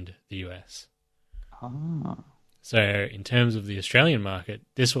 and the US. Ah. So in terms of the Australian market,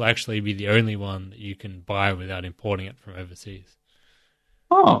 this will actually be the only one that you can buy without importing it from overseas.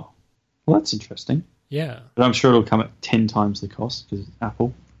 Oh, well, that's interesting. Yeah. But I'm sure it'll come at 10 times the cost because it's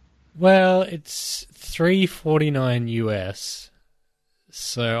Apple. Well, it's $349 US,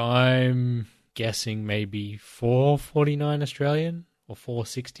 so I'm guessing maybe $449 Australian or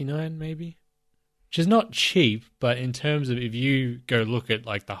 $469 maybe, which is not cheap. But in terms of if you go look at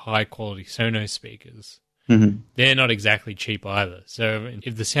like the high quality Sonos speakers, they're not exactly cheap either. So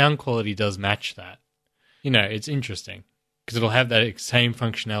if the sound quality does match that, it's interesting because it'll have that same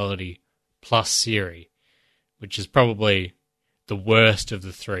functionality plus Siri, which is probably the worst of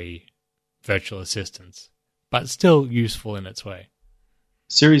the three virtual assistants, but still useful in its way.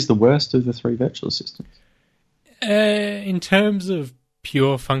 Siri's the worst of the three virtual assistants. In terms of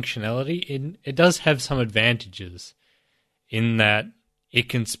pure functionality, it does have some advantages in that it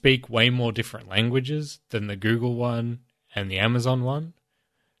can speak way more different languages than the Google one and the Amazon one.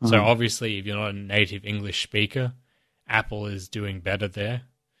 So obviously, if you're not a native English speaker, Apple is doing better there.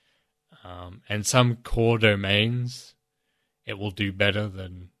 And some core domains, it will do better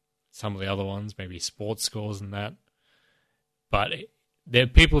than some of the other ones, maybe sports scores and that. But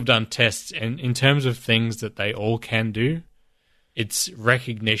people have done tests, and in terms of things that they all can do, its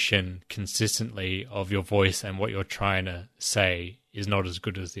recognition consistently of your voice and what you're trying to say is not as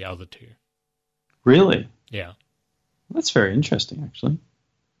good as the other two. Really? Yeah. That's very interesting, actually.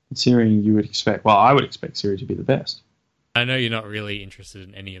 Considering you would expect, well, I would expect Siri to be the best. I know you're not really interested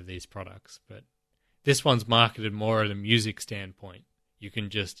in any of these products, but this one's marketed more at a music standpoint. You can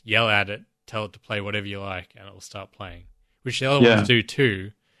just yell at it, tell it to play whatever you like, and it'll start playing. Which the other ones do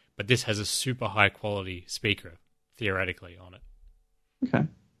too, but this has a super high quality speaker, theoretically, on it. Okay.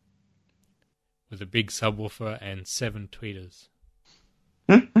 With a big subwoofer and 7 tweeters.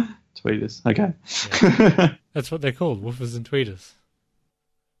 Tweeters, okay. Yeah. That's what they're called, woofers and tweeters.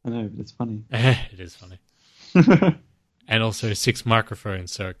 I know, but it's funny. It is funny. And also 6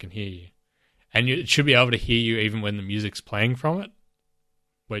 microphones so it can hear you. And it should be able to hear you even when the music's playing from it,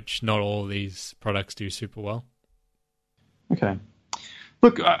 which not all of these products do super well. Okay.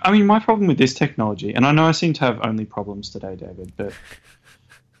 Look, I mean, my problem with this technology, and I know I seem to have only problems today, David, but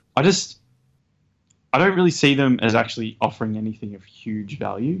I just I don't really see them as actually offering anything of huge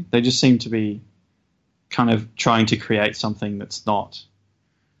value. They just seem to be kind of trying to create something that's not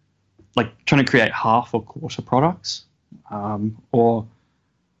like trying to create half or quarter products, or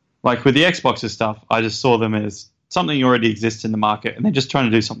like with the Xboxes stuff. I just saw them as something already exists in the market, and they're just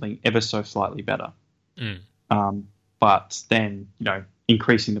trying to do something ever so slightly better. But then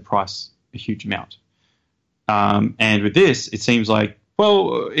increasing the price a huge amount. And with this, it seems like,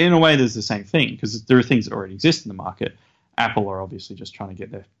 well, in a way, there's the same thing because there are things that already exist in the market. Apple are obviously just trying to get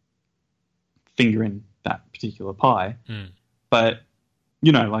their finger in that particular pie. But,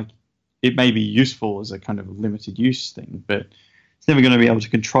 like it may be useful as a kind of limited use thing, but it's never going to be able to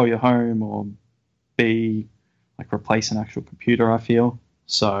control your home or be like replace an actual computer, I feel.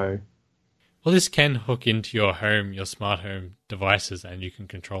 So, well, this can hook into your home, your smart home devices, and you can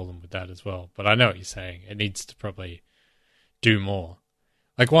control them with that as well. But I know what you're saying. It needs to probably do more.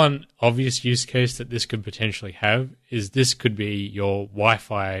 Like one obvious use case that this could potentially have is this could be your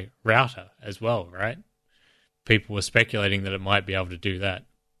Wi-Fi router as well, right? People were speculating that it might be able to do that,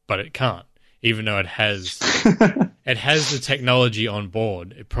 but it can't. Even though it has the technology on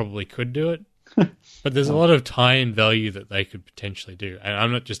board, it probably could do it. But there's a lot of tie-in value that they could potentially do. And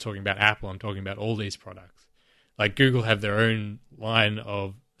I'm not just talking about Apple, I'm talking about all these products. Like Google have their own line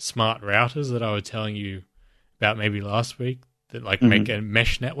of smart routers that I was telling you about maybe last week that like make a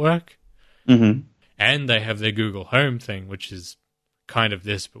mesh network. And they have their Google Home thing, which is kind of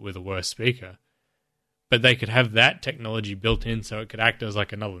this but with a worse speaker. But they could have that technology built in so it could act as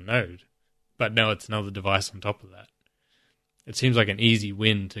like another node. But no, it's another device on top of that. It seems like an easy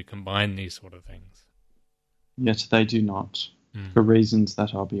win to combine these sort of things. Yet they do not, for reasons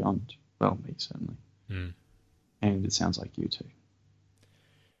that are beyond, well, me certainly. And it sounds like you too.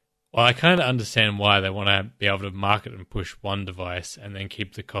 Well, I kind of understand why they want to be able to market and push one device and then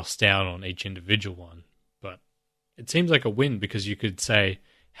keep the costs down on each individual one. But it seems like a win because you could say,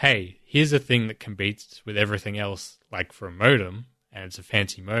 hey, here's a thing that competes with everything else, like for a modem, and it's a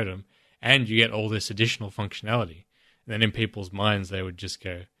fancy modem, and you get all this additional functionality. And then in people's minds, they would just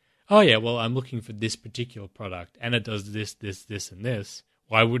go, oh, yeah, well, I'm looking for this particular product, and it does this, this, this, and this.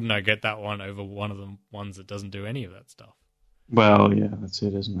 Why wouldn't I get that one over one of the ones that doesn't do any of that stuff? Well, yeah, that's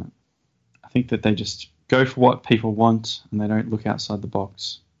it, isn't it? I think that they just go for what people want, and they don't look outside the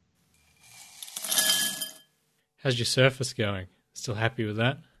box. How's your Surface going? Still happy with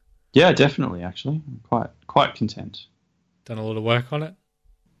that? Yeah, definitely, actually. I'm quite content. Done a lot of work on it?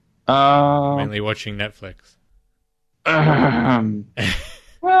 Mainly watching Netflix.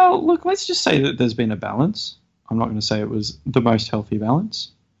 Well, look, let's just say that there's been a balance. I'm not going to say it was the most healthy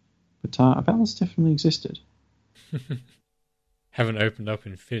balance, but a balance definitely existed. Haven't opened up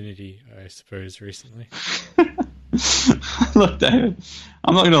Infinity, I suppose, recently. Look, David,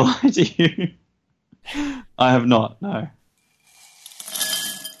 I'm not going to lie to you. I have not, no.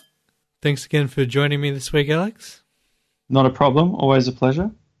 Thanks again for joining me this week, Alex. Not a problem. Always a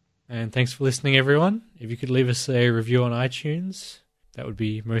pleasure. And thanks for listening, everyone. If you could leave us a review on iTunes, that would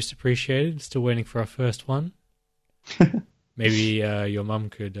be most appreciated. Still waiting for our first one. Maybe your mum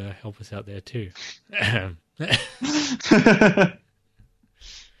could help us out there too.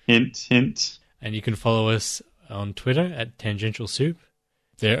 Hint, hint. And you can follow us on Twitter at Tangential Soup.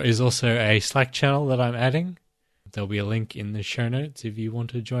 There is also a Slack channel that I'm adding. There'll be a link in the show notes if you want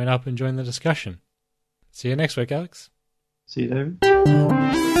to join up and join the discussion. See you next week, Alex. See you, David.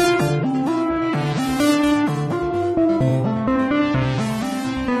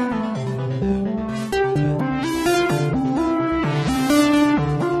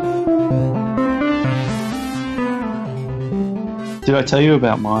 Did I tell you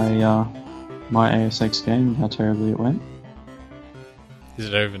about my ASX game and how terribly it went? Is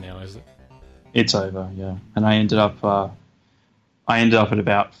it over now, is it? It's over, yeah. And I ended up at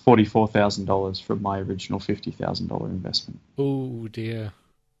about $44,000 from my original $50,000 investment. Oh dear.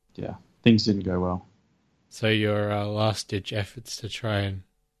 Yeah, things didn't go well. So your last-ditch efforts to try and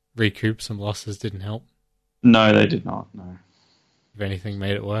recoup some losses didn't help? No, they did not, no. If anything,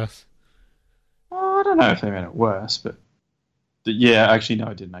 made it worse? Oh, I don't know if they made it worse, but yeah, actually, no,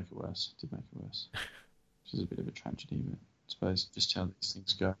 it did make it worse. Which is a bit of a tragedy, but I suppose just how these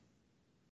things go.